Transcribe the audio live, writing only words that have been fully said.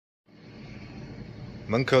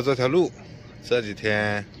门口这条路这几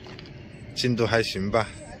天进度还行吧，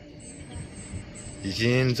已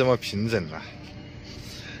经这么平整了。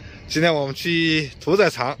今天我们去屠宰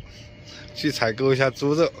场去采购一下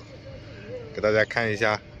猪肉，给大家看一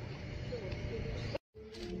下。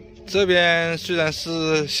这边虽然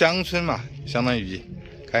是乡村嘛，相当于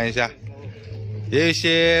看一下，也有一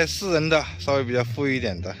些私人的稍微比较富裕一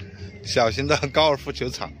点的小型的高尔夫球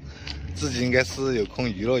场，自己应该是有空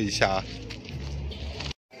娱乐一下啊。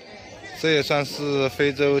这也算是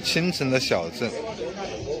非洲清晨的小镇，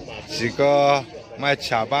几个卖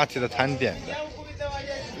卡巴提的摊点的，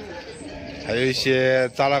还有一些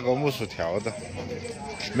炸那个木薯条的，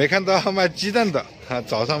没看到卖鸡蛋的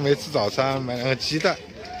早上没吃早餐买2个鸡蛋，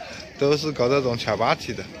都是搞这种卡巴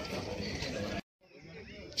提的。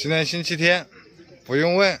今天星期天，不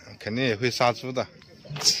用问肯定也会杀猪的。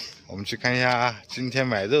我们去看一下今天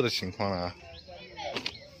买肉的情况了啊。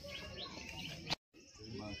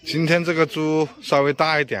今天这个猪稍微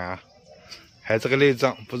大一点啊，还有这个内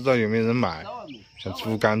脏，不知道有没有人买，像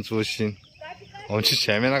猪肝、猪心。我们去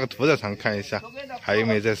前面那个屠宰场看一下，还有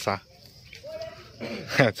没有在杀。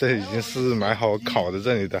这已经是买好烤的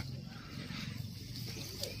这里的，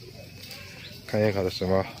看一下烤的什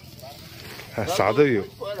么，啥都有。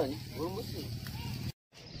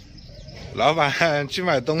老板去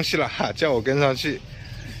买东西了，叫我跟上去，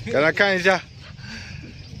给大家看一下。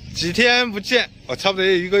几天不见，我差不多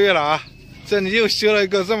有1个月了啊！这里又修了一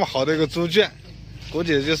个这么好的一个猪圈，估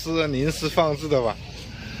计就是临时放置的吧。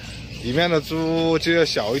里面的猪就要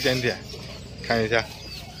小一点点，看一下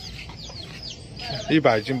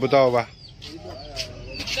，100斤不到吧。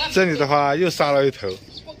这里的话又杀了一头，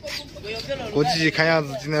估计看样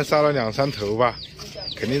子今天杀了2、3头吧，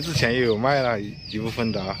肯定之前也有卖了一部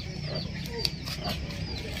分的啊。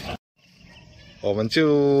我们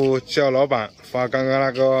就叫老板发刚刚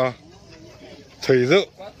那个腿肉，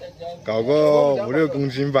搞个5、6公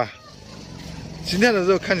斤吧。今天的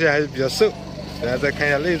肉看起来还是比较瘦，等下再看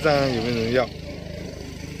一下内脏有没有人要。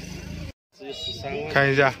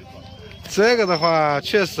看一下，这个的话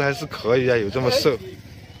确实还是可以啊，有这么瘦。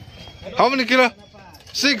How many kilo?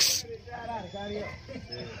 6.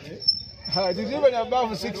 Did you bring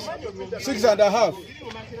about 6.5?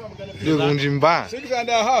 6公斤半。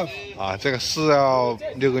6.5. 啊，这个是要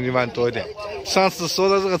6公斤半多一点。上次说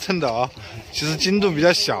的这个称的啊，其实精度比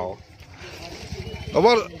较小。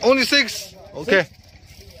About only 6. OK。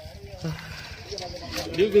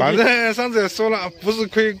反正上次也说了，不是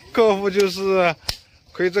亏客户就是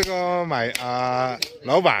亏这个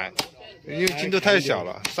老板，因为精度太小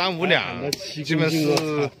了，3、5两基本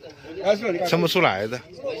是称不出来的。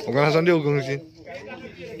我跟他说6公斤。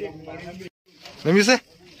Let me see.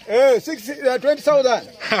 20,000.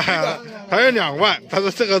 还有2万。他说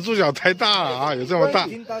这个猪脚太大了啊，有这么大，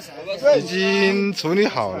已经处理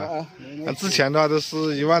好了。之前的话都是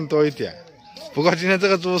1万多一点，不过今天这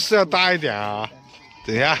个猪是要大一点啊。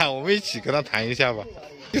等一下我们一起跟他谈一下吧，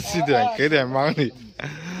吃一点给点 money。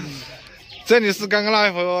这里是刚刚那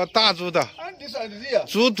一盒大猪的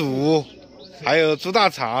猪肚，还有猪大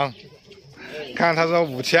肠，看他说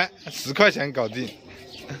5000 10块钱搞定。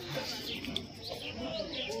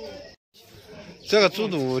这个猪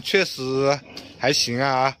肚确实还行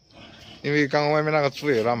啊，因为刚刚外面那个猪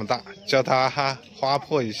有那么大，叫他划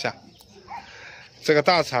破一下。这个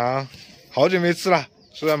大肠好久没吃了，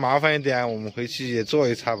虽然麻烦一点，我们回去也做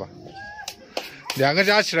一叉吧。2个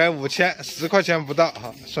加起来5000 10块钱不到，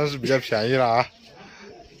算是比较便宜了啊。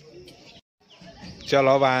叫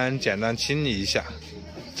老板简单清理一下，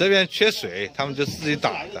这边缺水，他们就自己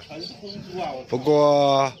打的。不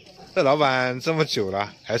过这老板这么久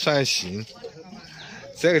了还算行，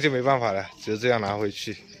这个就没办法了，只有这样拿回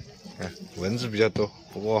去。蚊子比较多，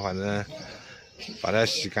不过反正把它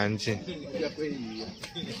洗干净。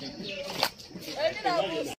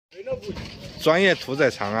专业屠宰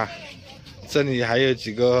场啊，这里还有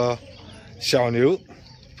几个小牛，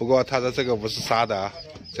不过它的这个不是杀的啊，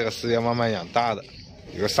这个是要慢慢养大的，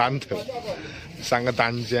有个3头，3个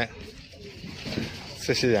单间。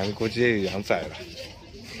这些羊估计也有羊崽了。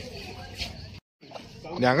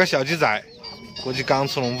2个小鸡仔，估计刚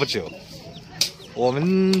出笼不久。我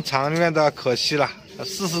们厂里面的可惜了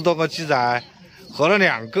，40多个鸡仔活了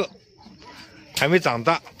2个，还没长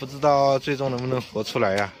大，不知道最终能不能活出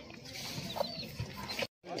来呀。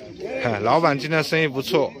老板今天生意不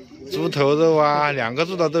错，猪头肉啊，2个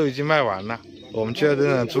猪头都已经卖完了。我们就要这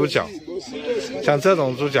种猪脚，像这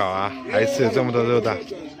种猪脚啊，还是有这么多肉的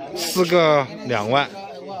，4个2万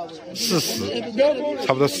40，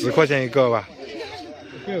差不多10块钱一个吧。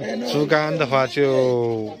猪肝的话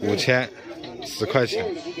就5000， 10块钱，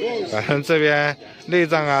反正这边内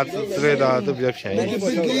脏啊之类的都比较便宜。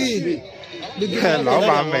老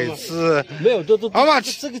板每次没有都 how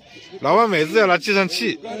much？ 这个老板每次要拿计算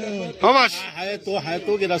器 how much？ 还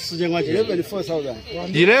多给他10,000块钱。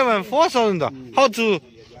11,400的 how to？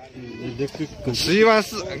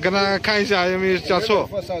 11,400，跟他看一下有没有加错。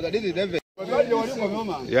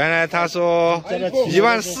原来他说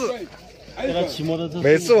14,000。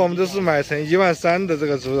每次我们都是买成13,000的这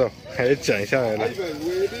个猪肉，还减下来了，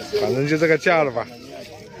反正就这个价了吧。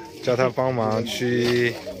叫他帮忙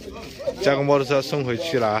去加个摩托车送回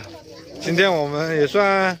去了。今天我们也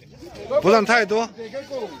算不算太多，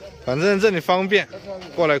反正这里方便，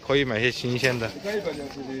过来可以买些新鲜的。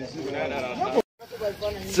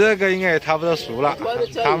这个应该也差不多熟了，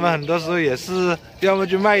他们很多时候也是要么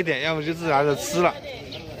就卖一点，要么就自己拿着吃了。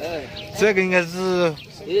这个应该是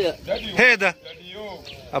head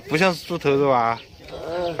啊，不像是猪头肉啊，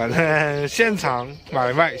反正现场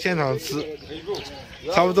买卖，现场吃，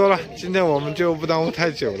差不多了。今天我们就不耽误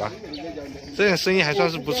太久了，这点生意还算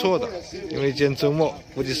是不错的，因为今天周末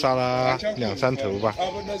估计杀了2、3头吧。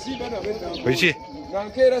回去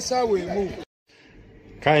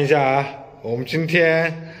看一下啊，我们今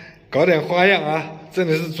天搞点花样啊，这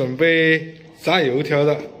里是准备炸油条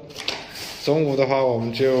的。中午的话，我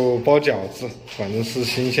们就包饺子，反正是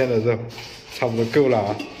新鲜的肉，差不多够了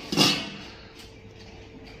啊。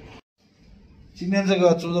今天这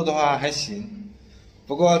个猪肉的话还行，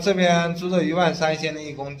不过这边猪肉13000现在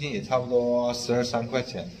1公斤也差不多12、13块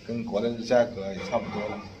钱，跟国内的价格也差不多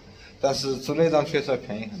了。但是猪内脏确实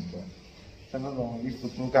便宜很多，像这种一副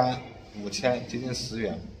猪肝5000，接近10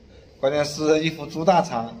元。关键是一副猪大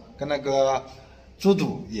肠跟那个猪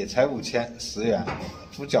肚也才5000、10元。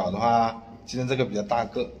猪脚的话，今天这个比较大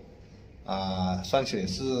个，算起来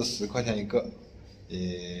是10块钱一个，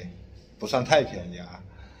也不算太便宜啊。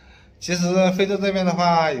其实非洲这边的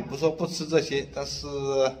话，也不说不吃这些，但是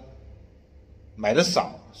买的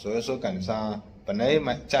少，所以说感觉上本来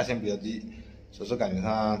价钱比较低，所以说感觉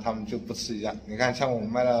上他们就不吃一样。你看，像我们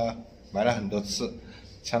买了很多次，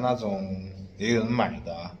像那种也有人买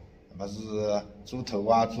的啊，哪怕是猪头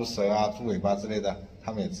啊、猪舌啊、猪尾巴之类的，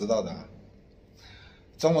他们也知道的啊。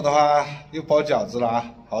中午的话又包饺子了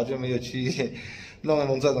啊，好久没有去弄一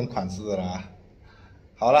弄这种款式的了啊。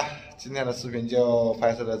好了，今天的视频就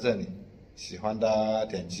拍摄到这里，喜欢的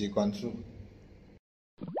点击关注。